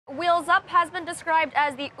Wheels Up has been described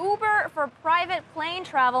as the Uber for private plane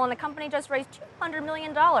travel, and the company just raised $200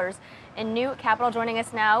 million in new capital. Joining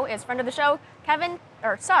us now is friend of the show, Kenny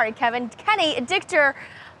Dichter.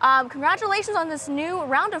 Congratulations on this new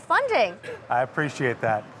round of funding. I appreciate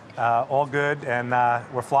that. All good, and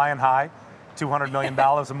we're flying high. $200 million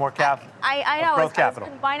and more growth capital. I was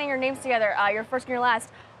combining your names together, your first and your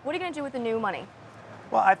last. What are you going to do with the new money?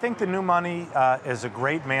 Well, I think the new money is a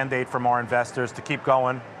great mandate from our investors to keep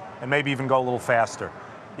going and maybe even go a little faster.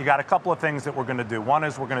 You got a couple of things that we're going to do. One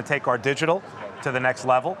is we're going to take our digital to the next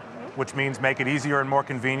level, which means make it easier and more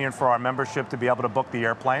convenient for our membership to be able to book the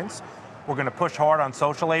airplanes. We're going to push hard on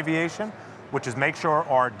social aviation, which is make sure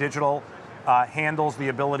our digital handles the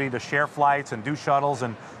ability to share flights and do shuttles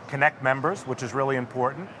and connect members, which is really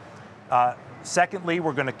important. Secondly,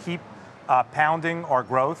 we're going to keep pounding our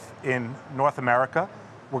growth in North America.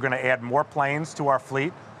 We're going to add more planes to our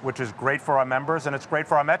fleet, which is great for our members and it's great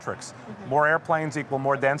for our metrics. More airplanes equal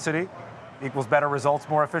more density, equals better results,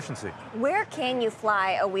 more efficiency. Where can you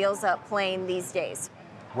fly a Wheels Up plane these days?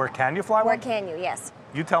 Where can you fly one? Where can you, yes.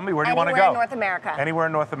 You tell me, where do you want to go? Anywhere in North America. Anywhere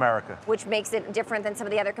in North America. Which makes it different than some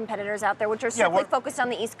of the other competitors out there, which are strictly focused on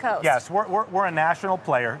the East Coast. Yes, we're a national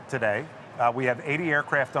player today. We have 80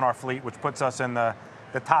 aircraft in our fleet, which puts us in the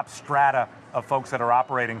top strata of folks that are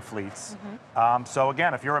operating fleets. So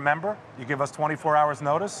again, if you're a member, you give us 24 hours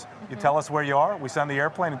notice, you tell us where you are, we send the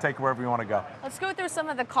airplane and take you wherever you want to go. Let's go through some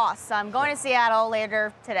of the costs. I'm going to Seattle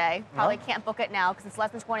later today. Probably can't book it now because it's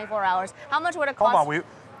less than 24 hours. How much would it cost? Hold on,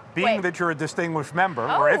 being that you're a distinguished member,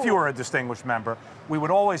 or if you were a distinguished member, we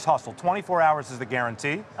would always hustle. 24 hours is the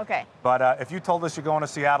guarantee. Okay. But if you told us you're going to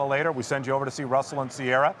Seattle later, we send you over to see Russell and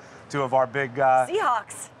Sierra, two of our big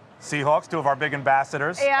Seahawks, two of our big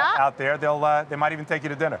ambassadors out there. They might even take you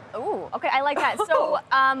to dinner. Ooh, okay, I like that. So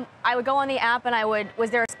I would go on the app and was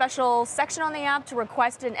there a special section on the app to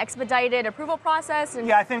request an expedited approval process?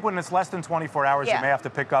 Yeah, I think when it's less than 24 hours, you may have to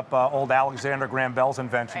pick up old Alexander Graham Bell's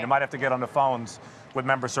invention. Right. You might have to get on the phones with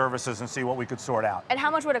member services and see what we could sort out. And how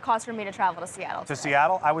much would it cost for me to travel to Seattle? To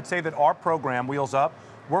Seattle, I would say that our program, Wheels Up,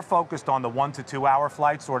 we're focused on the 1 to 2 hour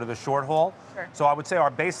flights, sort of the short haul. Sure. So I would say our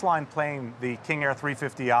baseline plane, the King Air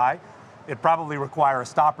 350i, it'd probably require a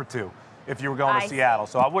stop or two if you were going to Seattle.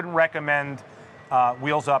 So I wouldn't recommend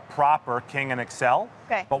Wheels Up proper, King and Excel.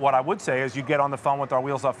 Okay. But what I would say is you get on the phone with our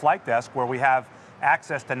Wheels Up flight desk where we have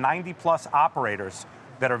access to 90 plus operators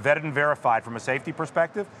that are vetted and verified from a safety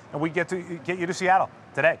perspective, and we get you to Seattle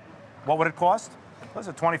today. What would it cost? What's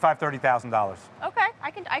it, $25,000, $30,000? Okay,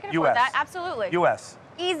 I can afford that, absolutely. U.S.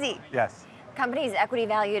 Easy. Yes. Company's equity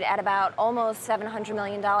valued at about almost $700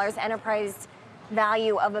 million, enterprise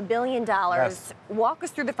value of $1 billion. Yes. Walk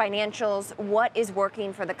us through the financials. What is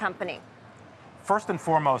working for the company? First and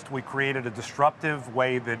foremost, we created a disruptive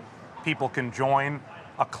way that people can join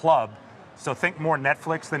a club. So think more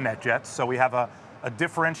Netflix than NetJets. So we have a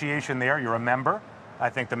differentiation there. You're a member.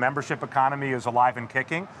 I think the membership economy is alive and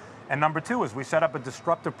kicking. And number two is we set up a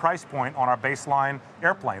disruptive price point on our baseline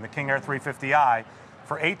airplane, the King Air 350i.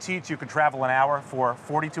 For 8 seats, you can travel an hour for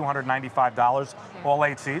 $4,295, all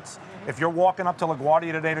 8 seats. If you're walking up to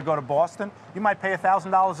LaGuardia today to go to Boston, you might pay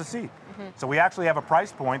 $1,000 a seat. So we actually have a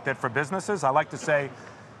price point that for businesses, I like to say,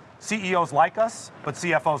 CEOs like us, but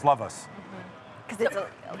CFOs love us. Because it's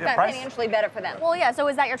financially better for them. Well, yeah, so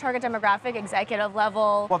is that your target demographic, executive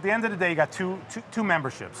level? Well, at the end of the day, you got two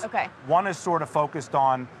memberships. Okay. One is sort of focused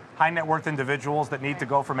on high net worth individuals that need to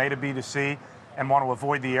go from A to B to C and want to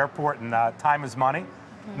avoid the airport, and time is money.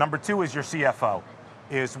 Number two is your CFO.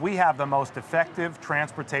 We have the most effective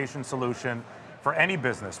transportation solution for any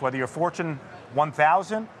business, whether you're Fortune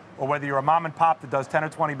 1000 or whether you're a mom and pop that does $10 or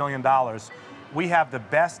 $20 million. We have the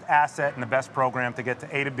best asset and the best program to get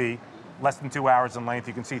to A to B, less than 2 hours in length.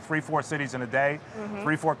 You can see 3-4 cities in a day,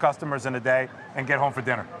 3-4 customers in a day, and get home for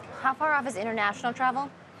dinner. How far off is international travel?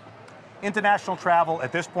 International travel,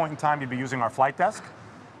 at this point in time, you'd be using our flight desk.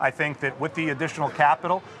 I think that with the additional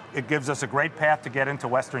capital, it gives us a great path to get into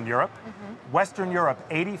Western Europe. Western Europe,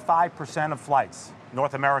 85% of flights,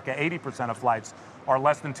 North America, 80% of flights are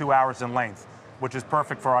less than 2 hours in length, which is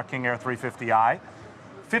perfect for our King Air 350i.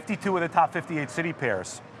 52 of the top 58 city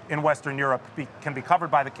pairs in Western Europe can be covered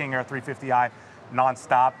by the King Air 350i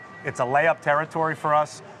nonstop. It's a layup territory for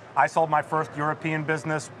us. I sold my first European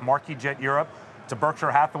business, Marquis Jet Europe, to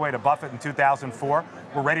Berkshire Hathaway, to Buffett in 2004.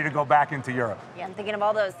 We're ready to go back into Europe. Yeah, I'm thinking of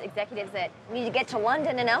all those executives that need to get to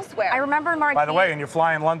London and elsewhere. I remember Marquis. By the way, and you're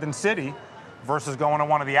flying London City versus going to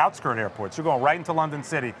one of the outskirt airports. You're going right into London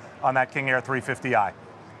City on that King Air 350i.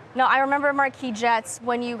 No, I remember Marquis Jets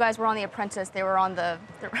when you guys were on The Apprentice. They were on the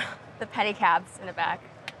pedicabs in the back.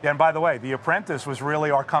 Yeah, and by the way, The Apprentice was really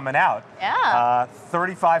our coming out. Yeah.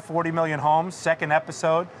 35, 40 million homes, second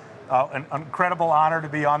episode. An incredible honor to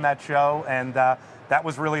be on that show, and that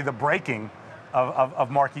was really the breaking of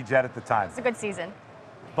Marquis Jet at the time. It's a good season.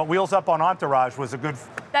 But Wheels Up on Entourage was a good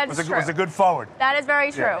That is true. was a good forward. That is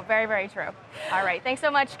very true. Yeah. Very, very true. All right. Thanks so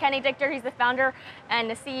much, Kenny Dichter. He's the founder and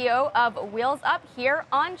the CEO of Wheels Up here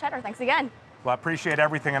on Cheddar. Thanks again. Well, I appreciate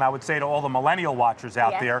everything, and I would say to all the millennial watchers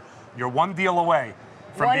out there, you're one deal away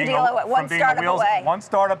from One being deal away, one startup away. One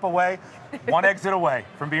startup away, one exit away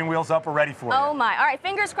from being Wheels Up or ready for you. Oh my. All right.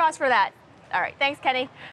 Fingers crossed for that. All right. Thanks, Kenny.